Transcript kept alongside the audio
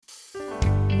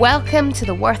Welcome to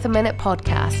the Worth a Minute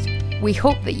podcast. We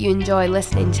hope that you enjoy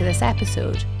listening to this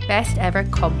episode. Best ever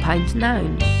compound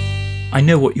noun. I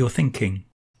know what you're thinking.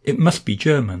 It must be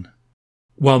German.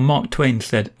 While Mark Twain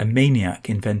said a maniac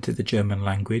invented the German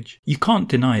language, you can't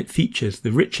deny it features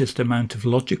the richest amount of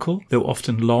logical, though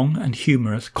often long and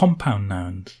humorous, compound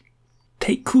nouns.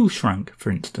 Take Kühlschrank, for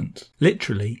instance,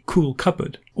 literally cool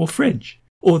cupboard or fridge,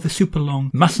 or the super long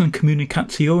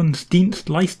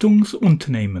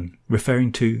Massenkommunikationsdienstleistungsunternehmen,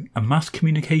 referring to a mass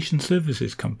communication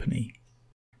services company.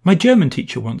 My German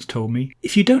teacher once told me,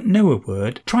 if you don't know a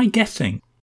word, try guessing.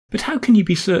 But how can you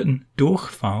be certain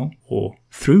Durchfall or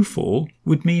throughfall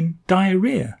would mean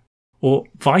diarrhea, or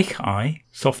Weichei,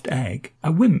 soft egg,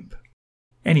 a wimp?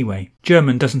 Anyway,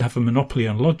 German doesn't have a monopoly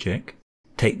on logic.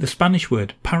 Take the Spanish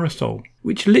word parasol,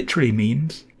 which literally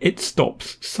means it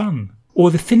stops sun, or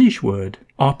the Finnish word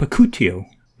arpakutio,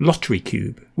 lottery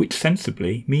cube, which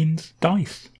sensibly means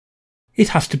dice. It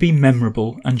has to be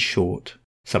memorable and short,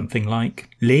 something like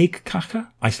leegkaka,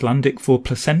 Icelandic for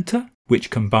placenta, which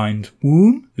combines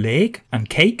womb, leg, and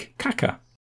cake, kaka.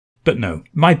 But no,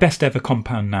 my best ever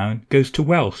compound noun goes to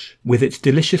Welsh, with its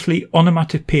deliciously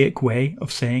onomatopoeic way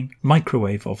of saying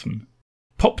microwave oven.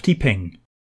 Pop-de-ping,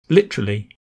 literally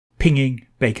pinging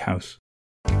bakehouse.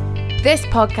 This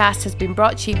podcast has been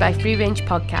brought to you by Free Range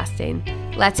Podcasting.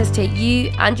 Let us take you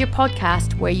and your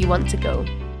podcast where you want to go.